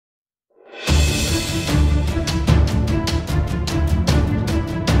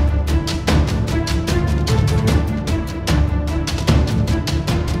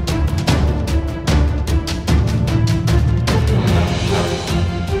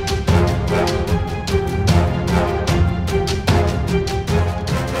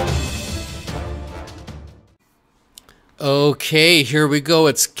Okay, here we go.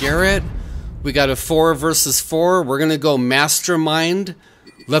 It's Garrett. We got a 4 versus 4. We're going to go Mastermind.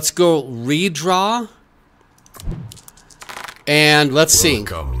 Let's go redraw. And let's see.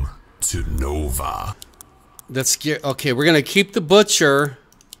 Welcome to Nova. Let's get, okay, we're going to keep the Butcher.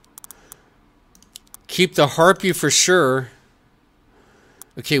 Keep the Harpy for sure.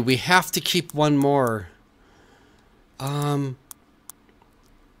 Okay, we have to keep one more. Let's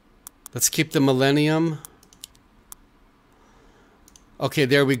keep the Millennium. Okay,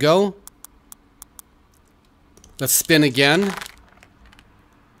 there we go. Let's spin again.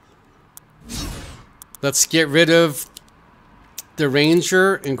 Let's get rid of the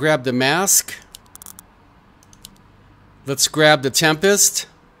Ranger and grab the Mask. Let's grab the Tempest.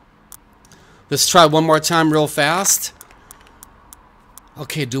 Let's try one more time real fast.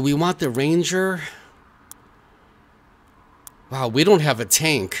 Okay, do we want the Ranger? Wow, we don't have a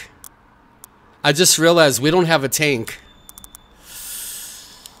tank. I just realized we don't have a tank.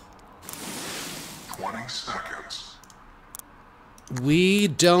 20 seconds. We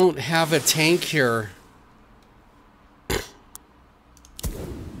don't have a tank here.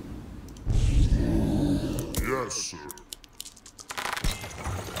 Yes, sir.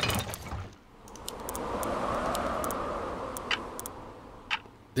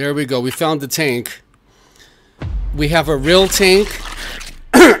 There we go. We found the tank. We have a real tank,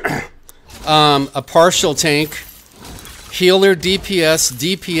 a partial tank, healer DPS,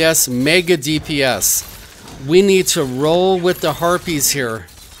 DPS, mega DPS. We need to roll with the Harpies here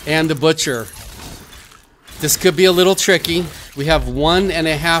and the Butcher. This could be a little tricky. We have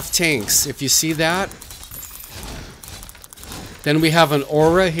 1.5 tanks. If you see that. Then we have an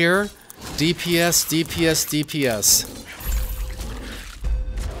aura here. DPS, DPS, DPS.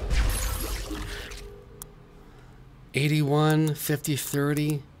 81, 50,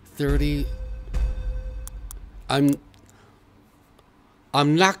 30, 30. I'm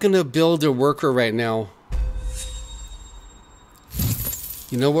not going to build a worker right now.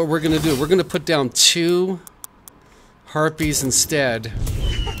 You know what we're going to do? We're going to put down 2 Harpies instead.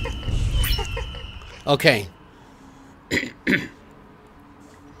 Okay.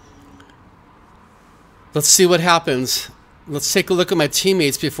 Let's see what happens. Let's take a look at my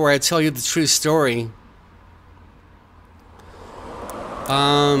teammates before I tell you the true story.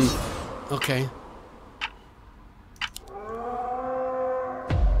 Okay.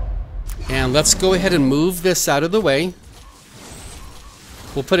 And let's go ahead and move this out of the way.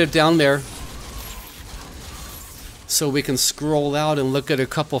 We'll put it down there so we can scroll out and look at a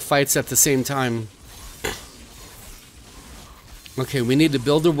couple fights at the same time. Okay, we need to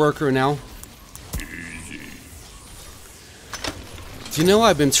build a worker now. Do you know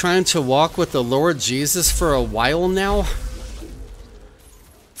I've been trying to walk with the Lord Jesus for a while now?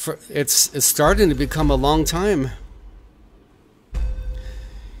 It's starting to become a long time.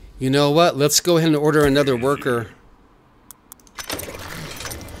 You know what? Let's go ahead and order another worker.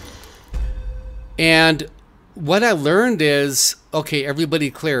 And what I learned is, okay,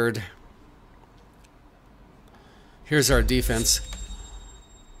 everybody cleared. Here's our defense.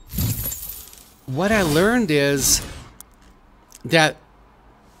 What I learned is that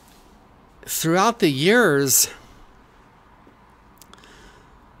throughout the years,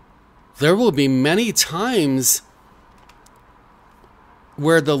 there will be many times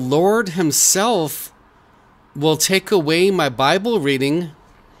where the Lord Himself will take away my Bible reading,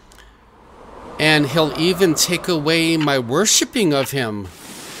 and He'll even take away my worshiping of Him.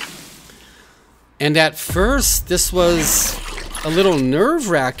 And at first, this was a little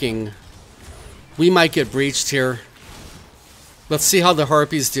nerve-wracking. We might get breached here. Let's see how the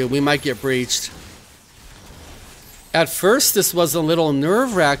Harpies do. We might get breached. At first, this was a little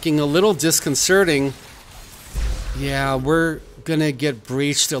nerve-wracking, a little disconcerting. Yeah, we're gonna get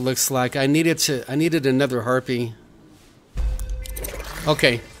breached, it looks like. I needed another Harpy.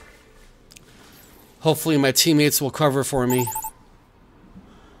 Okay. Hopefully my teammates will cover for me.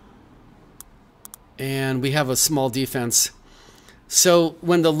 And we have a small defense. So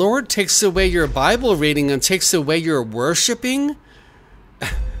when the Lord takes away your Bible reading and takes away your worshiping,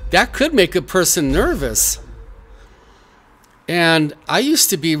 that could make a person nervous. And I used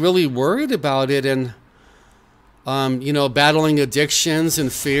to be really worried about it, and you know, battling addictions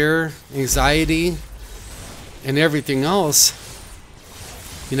and fear, anxiety, and everything else.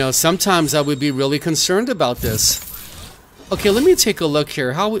 You know, sometimes I would be really concerned about this. Okay, let me take a look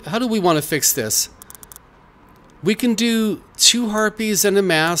here. How do we want to fix this? We can do 2 Harpies and a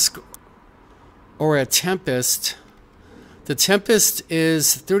Mask, or a Tempest. The Tempest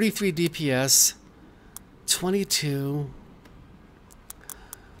is 33 DPS, 22.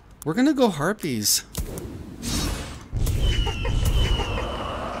 We're gonna go Harpies.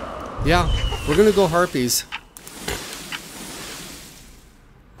 Yeah, we're going to go harpies.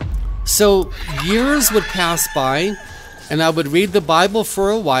 So years would pass by, and I would read the Bible for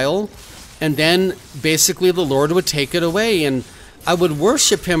a while, and then basically the Lord would take it away, and I would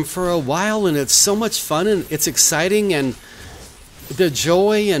worship him for a while, and it's so much fun, and it's exciting, and the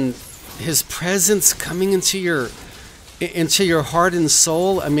joy and his presence coming into your heart and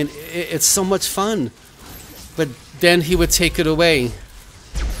soul. I mean, it's so much fun. But then he would take it away.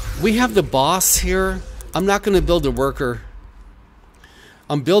 We have the boss here. I'm not going to build a worker.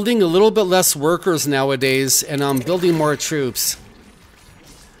 I'm building a little bit less workers nowadays, and I'm building more troops.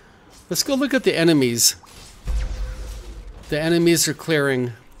 Let's go look at the enemies. The enemies are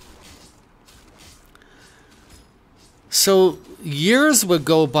clearing. So years would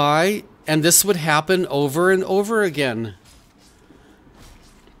go by, and this would happen over and over again.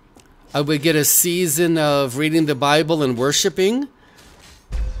 I would get a season of reading the Bible and worshiping,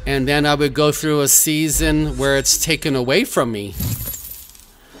 and then I would go through a season where it's taken away from me.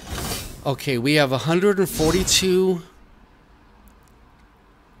 Okay, we have 142.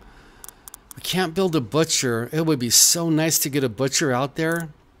 We can't build a butcher. It would be so nice to get a butcher out there.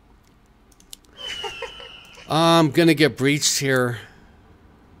 I'm gonna get breached here.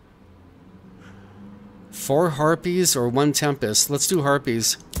 4 harpies or 1 tempest. Let's do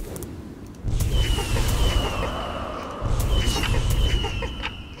harpies.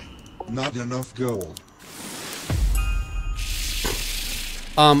 Not enough gold.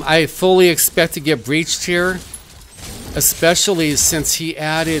 I fully expect to get breached here, especially since he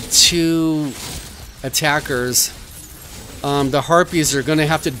added 2 attackers. The harpies are going to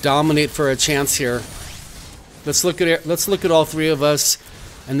have to dominate for a chance here. Let's look at it. Let's look at all 3 of us,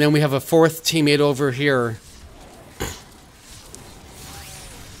 and then we have a 4th teammate over here.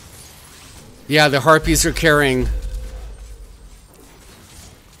 Yeah, the harpies are carrying.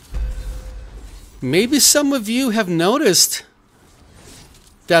 Maybe some of you have noticed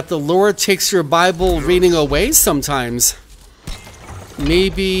that the Lord takes your Bible reading away sometimes.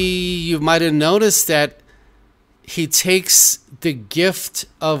 Maybe you might have noticed that he takes the gift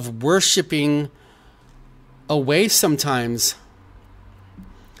of worshiping away sometimes.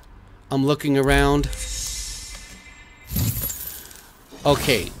 I'm looking around.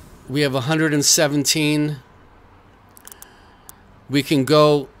 Okay, we have 117. We can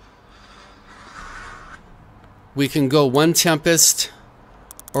go 1 tempest,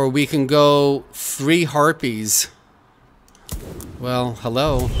 or we can go 3 harpies. Well,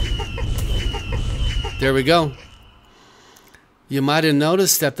 hello. There we go. You might have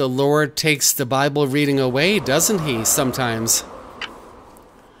noticed that the Lord takes the Bible reading away, doesn't he, sometimes?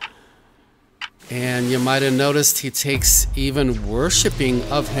 And you might have noticed he takes even worshiping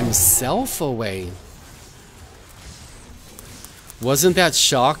of himself away. Wasn't that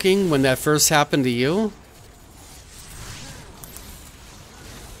shocking when that first happened to you?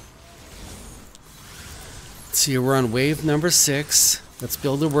 See, we're on wave number 6. Let's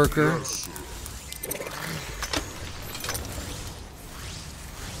build a worker. Yes.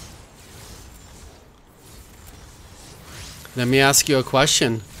 Let me ask you a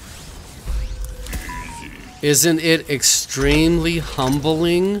question. Isn't it extremely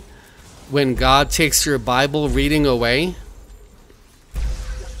humbling when God takes your Bible reading away?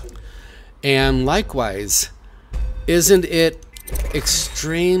 And likewise, isn't it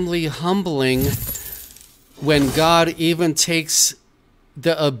extremely humbling when God even takes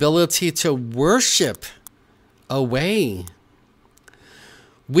the ability to worship away?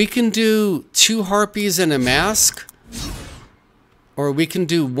 We can do 2 harpies and a mask, or we can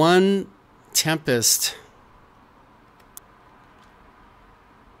do 1 tempest.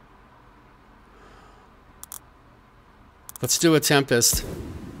 Let's do a tempest.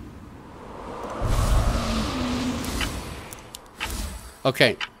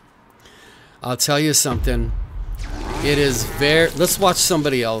 Okay. I'll tell you something. It is let's watch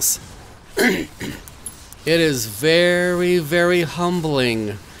somebody else. It is very, very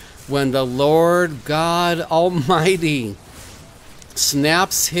humbling when the Lord God Almighty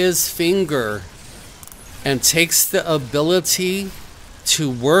snaps his finger and takes the ability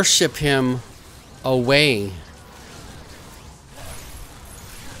to worship him away.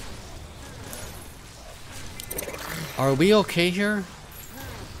 Are we okay here?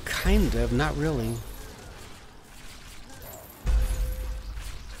 Kind of, not really.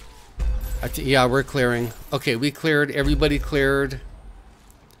 Yeah, we're clearing. Okay, we cleared. Everybody cleared.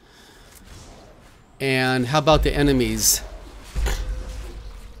 And how about the enemies?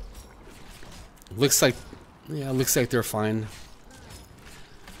 Looks like they're fine.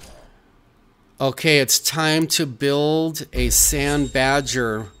 Okay, it's time to build a sand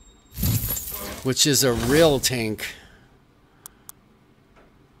badger. which is a real tank.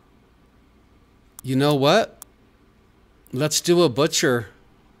 You know what? Let's do a butcher.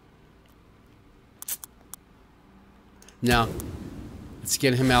 Now, let's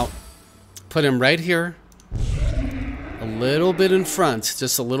get him out. Put him right here. A little bit in front.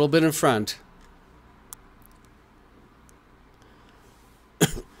 Just a little bit in front.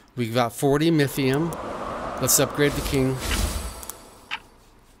 We've got 40 Mythium. Let's upgrade the king.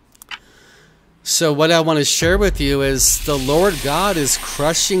 So what I want to share with you is the Lord God is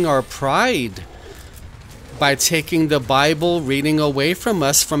crushing our pride by taking the Bible reading away from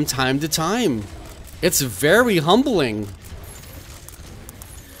us from time to time. It's very humbling.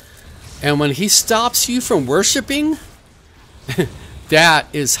 And when he stops you from worshiping, that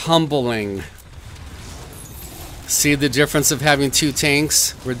is humbling. See the difference of having two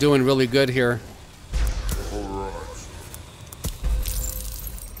tanks? We're doing really good here.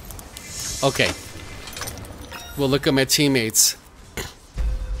 Okay. We'll look at my teammates.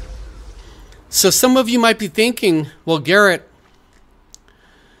 So some of you might be thinking, well, Garrett,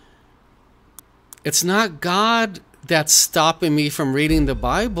 it's not God that's stopping me from reading the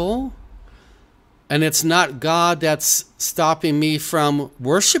Bible. And it's not God that's stopping me from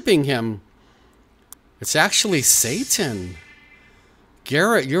worshiping him. It's actually Satan.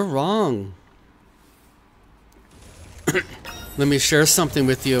 Garrett, you're wrong. Let me share something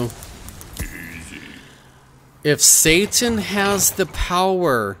with you. If Satan has the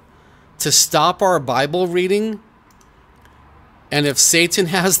power to stop our Bible reading, and if Satan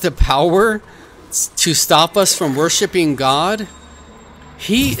has the power to stop us from worshiping God,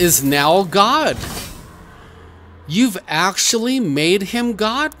 he is now God. You've actually made him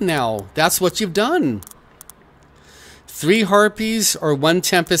God now. That's what you've done. 3 harpies or 1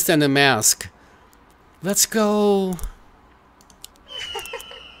 tempest and a mask. Let's go.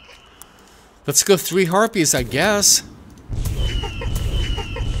 Let's go 3 harpies, I guess.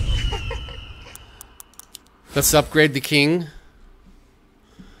 Let's upgrade the king.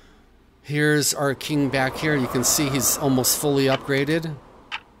 Here's our king back here. You can see he's almost fully upgraded.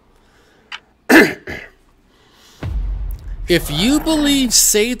 If you believe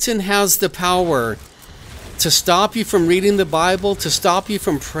Satan has the power to stop you from reading the Bible, to stop you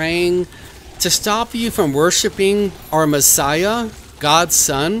from praying, to stop you from worshiping our Messiah, God's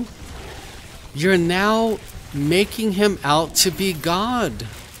Son, you're now making him out to be God.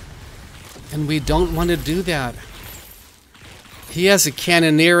 And we don't want to do that. He has a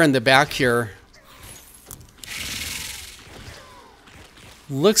cannoneer in the back here.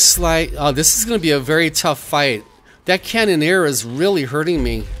 Looks like, oh, this is going to be a very tough fight. That cannoneer is really hurting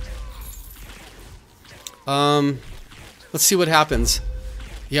me. Let's see what happens.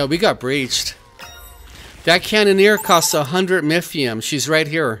 Yeah, we got breached. That cannoneer costs 100 Mythium. She's right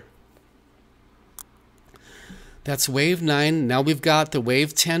here. That's wave 9. Now we've got the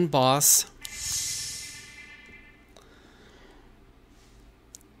wave 10 boss.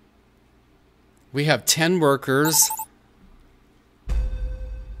 We have 10 workers.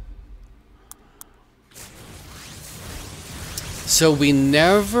 So we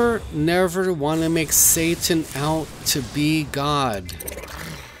never want to make Satan out to be God.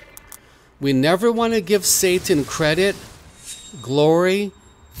 We never want to give Satan credit, glory,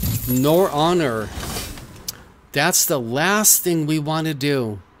 nor honor. That's the last thing we want to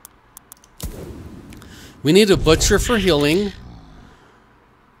do. We need a butcher for healing.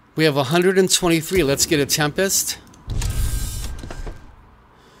 We have 123. Let's get a tempest.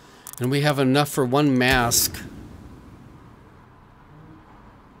 And we have enough for 1 mask.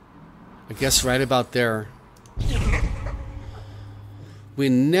 I guess right about there. We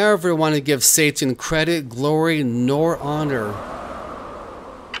never want to give Satan credit, glory, nor honor.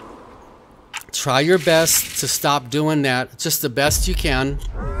 Try your best to stop doing that. Just the best you can.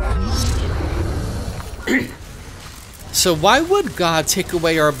 So why would God take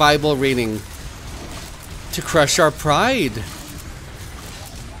away our Bible reading? To crush our pride.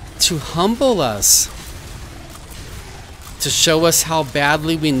 To humble us. To show us how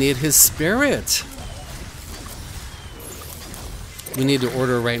badly we need his Spirit. We need to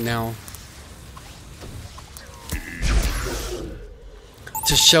order right now.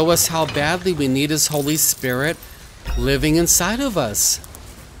 To show us how badly we need his Holy Spirit living inside of us.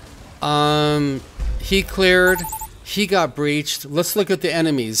 He cleared. He got breached. Let's look at the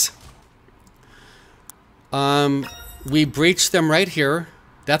enemies. We breached them right here.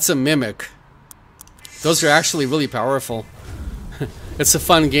 That's a mimic. Those are actually really powerful. It's a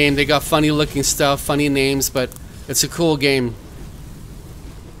fun game. They got funny looking stuff, funny names, but it's a cool game.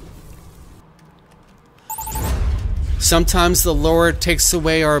 Sometimes the Lord takes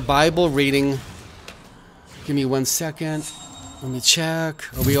away our Bible reading Give me 1 second. Let me check.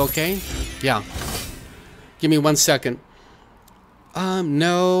 Are we okay? Yeah. Give me 1 second.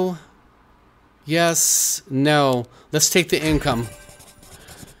 No. Yes. No. Let's take the income.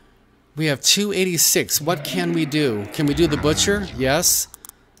 We have 286. What can we do? Can we do the butcher? Yes.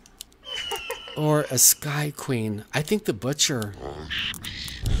 Or a sky queen. I think the butcher.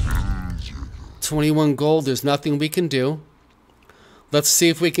 21 gold. There's nothing we can do. Let's see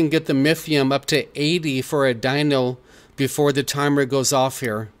if we can get the Mythium up to 80 for a dino before the timer goes off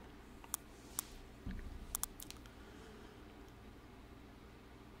here.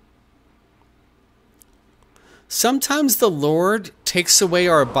 Sometimes the Lord takes away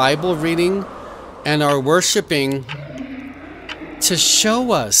our Bible reading and our worshiping to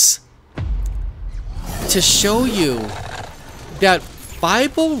show us, to show you that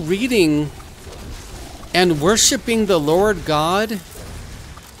Bible reading and worshiping the Lord God,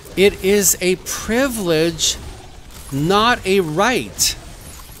 it is a privilege, not a right.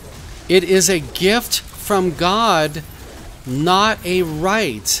 It is a gift from God, not a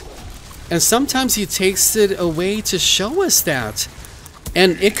right. And sometimes he takes it away to show us that.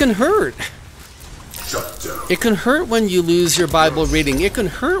 And it can hurt. It can hurt when you lose your Bible reading. It can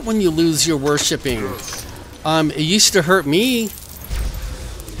hurt when you lose your worshiping. It used to hurt me.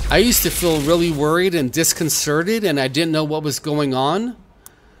 I used to feel really worried and disconcerted, and I didn't know what was going on.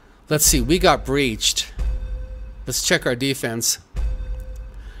 Let's see, we got breached. Let's check our defense.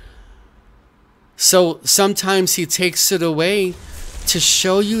 So sometimes he takes it away to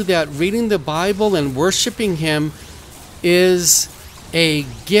show you that reading the Bible and worshiping him is a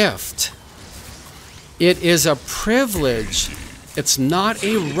gift. It is a privilege. It's not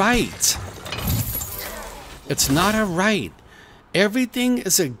a right. It's not a right. Everything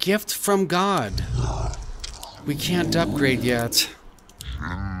is a gift from God. We can't upgrade yet.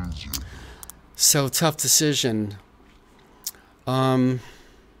 So tough decision. The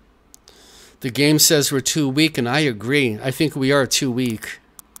game says we're too weak, and I agree. I think we are too weak.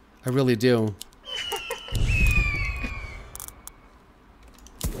 I really do.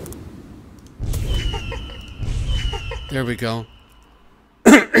 There we go.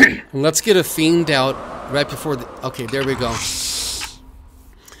 Let's get a fiend out right before the... Okay, there we go.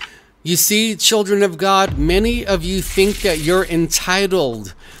 You see, children of God, many of you think that you're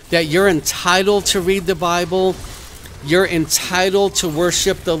entitled to read the Bible. You're entitled to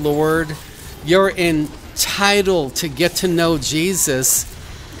worship the Lord. You're entitled to get to know Jesus.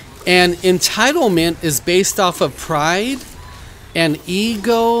 And entitlement is based off of pride and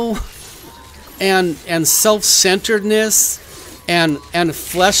ego and self-centeredness and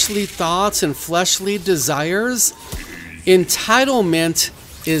fleshly thoughts and fleshly desires. Entitlement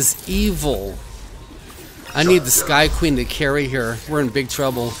is evil. I need the Sky Queen to carry here. We're in big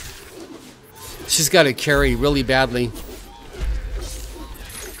trouble. She's got to carry really badly.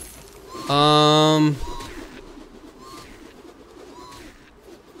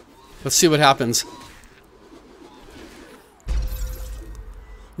 Let's see what happens.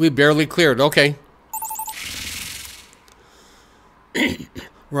 We barely cleared. Okay.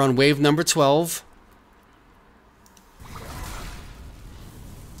 We're on wave number 12.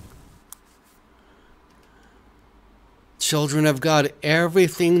 Children of God,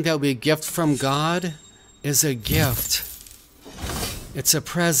 everything that we gift from God is a gift. It's a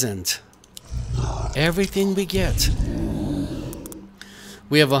present. Everything we get.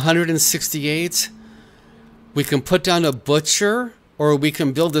 We have 168. We can put down a butcher, or we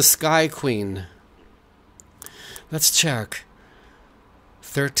can build a Sky Queen. Let's check.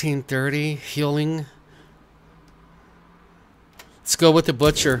 1330, healing. Let's go with the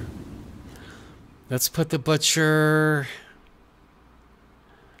butcher. Let's put the butcher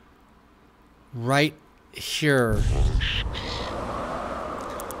right here.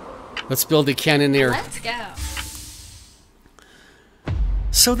 Let's build a cannoneer. Let's go.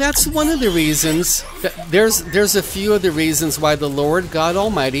 So that's one of the reasons. There's a few of the reasons why the Lord God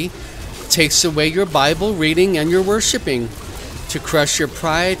Almighty takes away your Bible reading and your worshiping. To crush your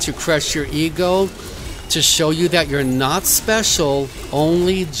pride, to crush your ego, to show you that you're not special,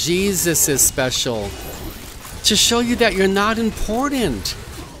 only Jesus is special. To show you that you're not important.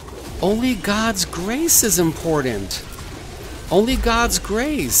 Only God's grace is important. Only God's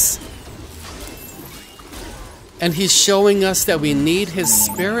grace. And he's showing us that we need his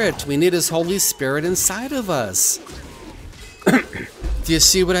Spirit. We need his Holy Spirit inside of us. Do you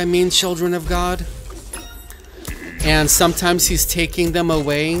see what I mean, children of God? And sometimes he's taking them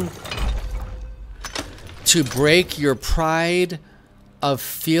away to break your pride of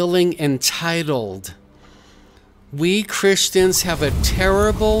feeling entitled. We Christians have a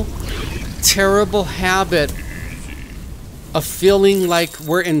terrible terrible habit of feeling like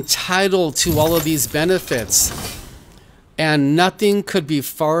we're entitled to all of these benefits. And nothing could be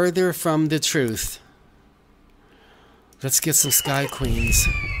farther from the truth. Let's get some Sky Queens.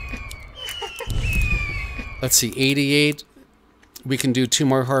 Let's see, 88. We can do 2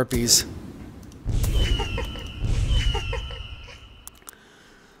 more Harpies.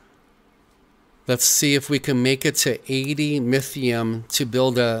 Let's see if we can make it to 80 Mythium to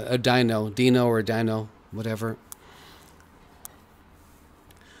build a Dino or Dino, whatever.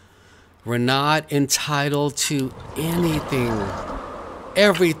 We're not entitled to anything.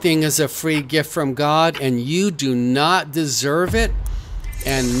 Everything is a free gift from God, and you do not deserve it,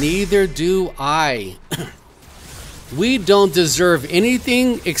 and neither do I. We don't deserve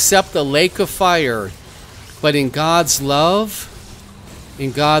anything except the lake of fire. But in God's love,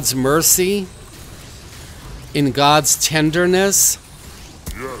 in God's mercy, in God's tenderness,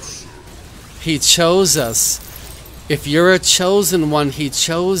 Yes. He chose us. If you're a chosen one, He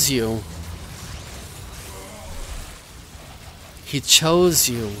chose you. He chose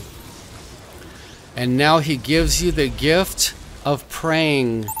you. And now He gives you the gift of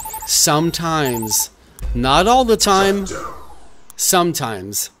praying sometimes. Not all the time,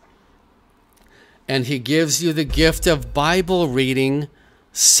 sometimes. And He gives you the gift of Bible reading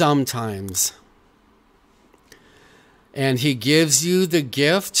sometimes. And He gives you the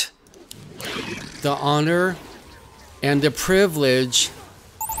gift, the honor, and the privilege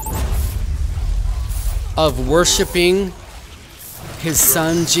of worshiping His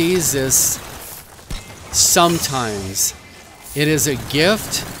Son Jesus sometimes. It is a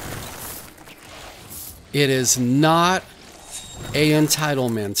gift. It is not a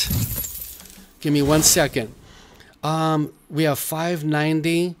entitlement. Give me 1 second. We have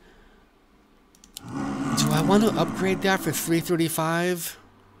 590. Do I want to upgrade that for 335?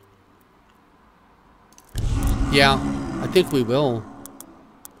 Yeah, I think we will.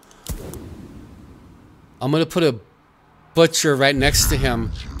 I'm going to put a butcher right next to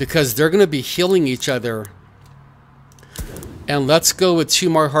him because they're going to be healing each other. And let's go with 2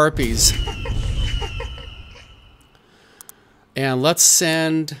 more Harpies. And let's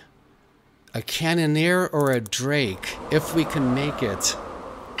send a Cannoneer or a Drake if we can make it.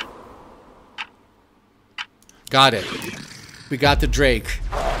 Got it. We got the Drake.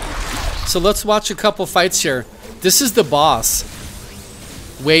 So let's watch a couple fights here. This is the boss.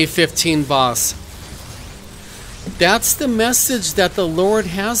 Wave 15 boss. That's the message that the Lord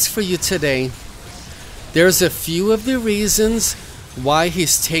has for you today. There's a few of the reasons why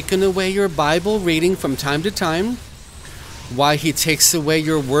He's taken away your Bible reading from time to time, why He takes away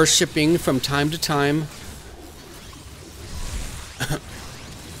your worshiping from time to time.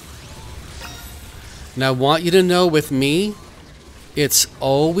 And I want you to know with me, it's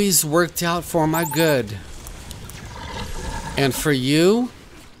always worked out for my good. And for you,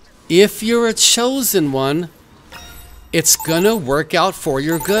 if you're a chosen one, it's gonna work out for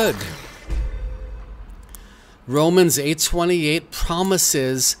your good. Romans 8:28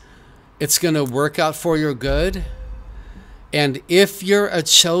 promises it's gonna work out for your good. And if you're a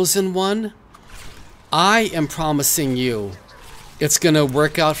chosen one, I am promising you it's gonna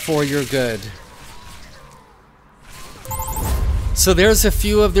work out for your good. So there's a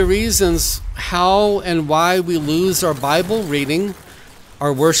few of the reasons how and why we lose our Bible reading,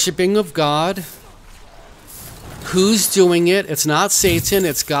 our worshiping of God. Who's doing it? It's not Satan,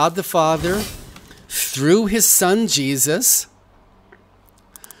 it's God the Father through His Son Jesus.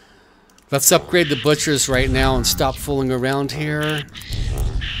 Let's upgrade the butchers right now and stop fooling around here.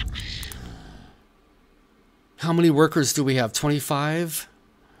 How many workers do we have? 25?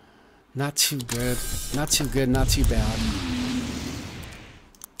 Not too good. Not too good, not too bad.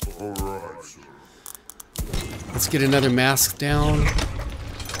 Alright, sir. Let's get another mask down.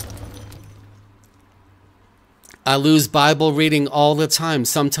 I lose Bible reading all the time,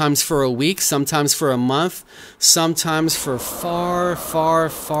 sometimes for a week, sometimes for a month, sometimes for far, far,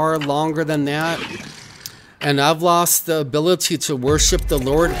 far longer than that. And I've lost the ability to worship the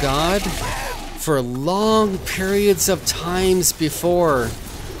Lord God for long periods of times before.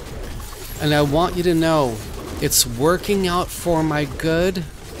 And I want you to know, it's working out for my good.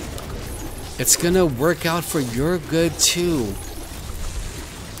 It's going to work out for your good too.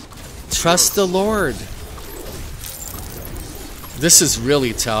 Trust the Lord. This is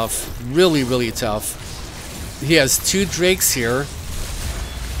really tough. Really, really tough. He has 2 drakes here.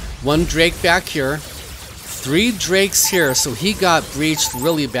 1 drake back here. 3 drakes here. So he got breached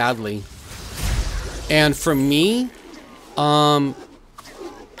really badly. And for me,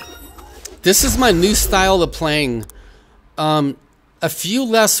 this is my new style of playing. a few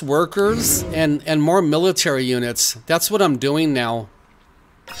less workers and more military units. That's what I'm doing now.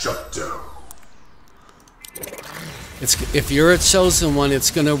 Shut down. If you're a chosen one, it's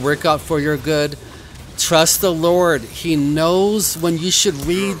going to work out for your good. Trust the Lord. He knows when you should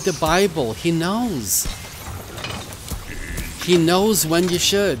read the Bible. He knows. He knows when you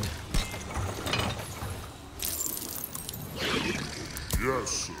should. Yes,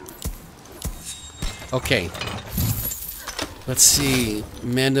 sir. Okay. Let's see.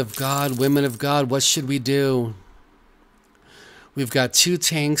 Men of God, women of God, what should we do? We've got 2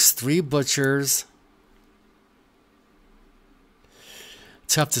 tanks, 3 butchers.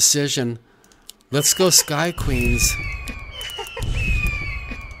 Tough decision. Let's go Sky Queens.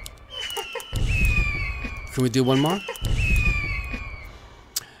 Can we do one more?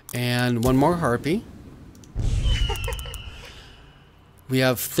 And one more Harpy. We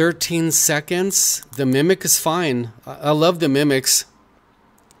have 13 seconds. The Mimic is fine. I love the Mimics.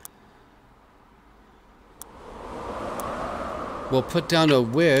 We'll put down a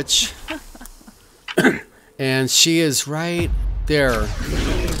Witch. And she is right there.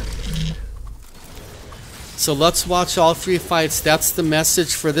 So let's watch all 3 fights. That's the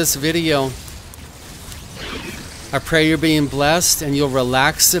message for this video. I pray you're being blessed and you'll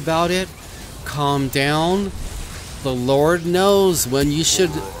relax about it. Calm down. The Lord knows when you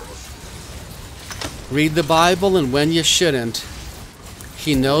should read the Bible and when you shouldn't.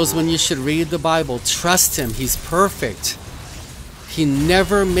 He knows when you should read the Bible. Trust Him. He's perfect. He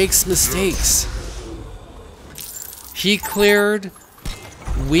never makes mistakes. He cleared.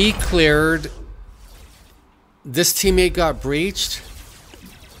 We cleared. This teammate got breached.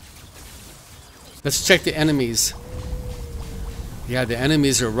 Let's check the enemies. Yeah, the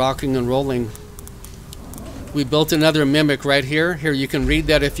enemies are rocking and rolling. We built another Mimic right here. Here, you can read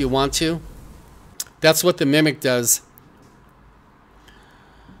that if you want to. That's what the Mimic does.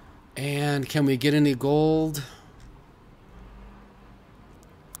 And can we get any gold?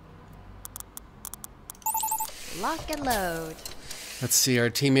 Lock and load. Let's see, our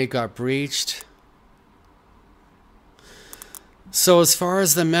teammate got breached. So as far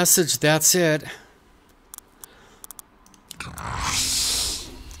as the message, that's it.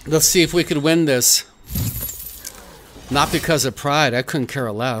 Let's see if we could win this. Not because of pride, I couldn't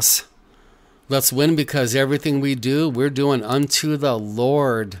care less. Let's win because everything we do, we're doing unto the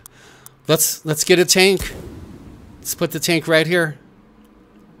Lord. Let's get a tank. Let's put the tank right here.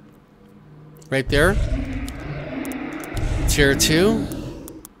 Right there. Tier 2.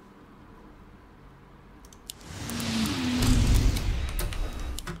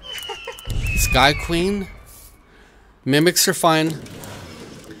 Sky Queen. Mimics are fine.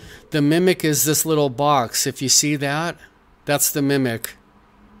 The Mimic is this little box. If you see that, that's the Mimic.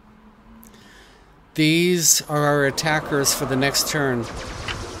 These are our attackers for the next turn.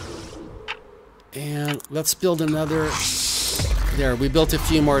 And let's build another. There, we built a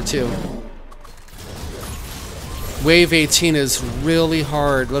few more too. Wave 18 is really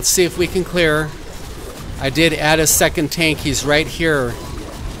hard. Let's see if we can clear. I did add a second tank. He's right here.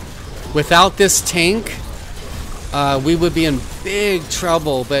 Without this tank, we would be in big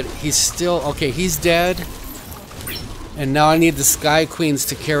trouble, but he's still... Okay, he's dead. And now I need the Sky Queens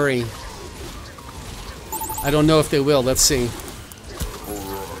to carry. I don't know if they will. Let's see.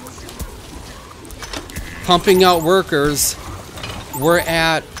 Pumping out workers. We're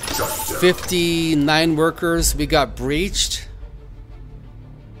at 59 workers. We got breached.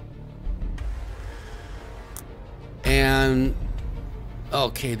 And...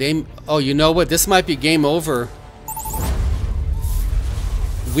 Okay, they... Oh, you know what? This might be game over.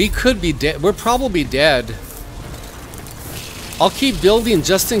 We could be dead. We're probably dead. I'll keep building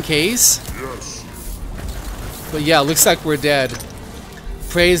just in case. Yes. But yeah, looks like we're dead.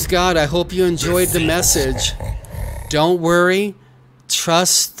 Praise God. I hope you enjoyed the message. Don't worry.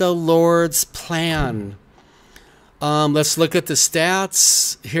 Trust the Lord's plan. Let's look at the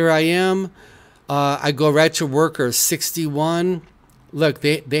stats. Here I am. I go right to workers. 61. Look,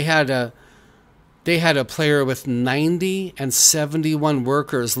 they had a player with 90 and 71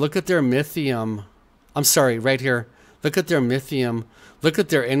 workers. Look at their Mythium. I'm sorry, right here. Look at their Mythium. Look at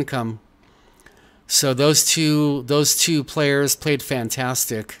their income. So those two players played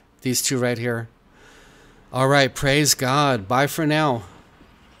fantastic. These two right here. All right, praise God. Bye for now.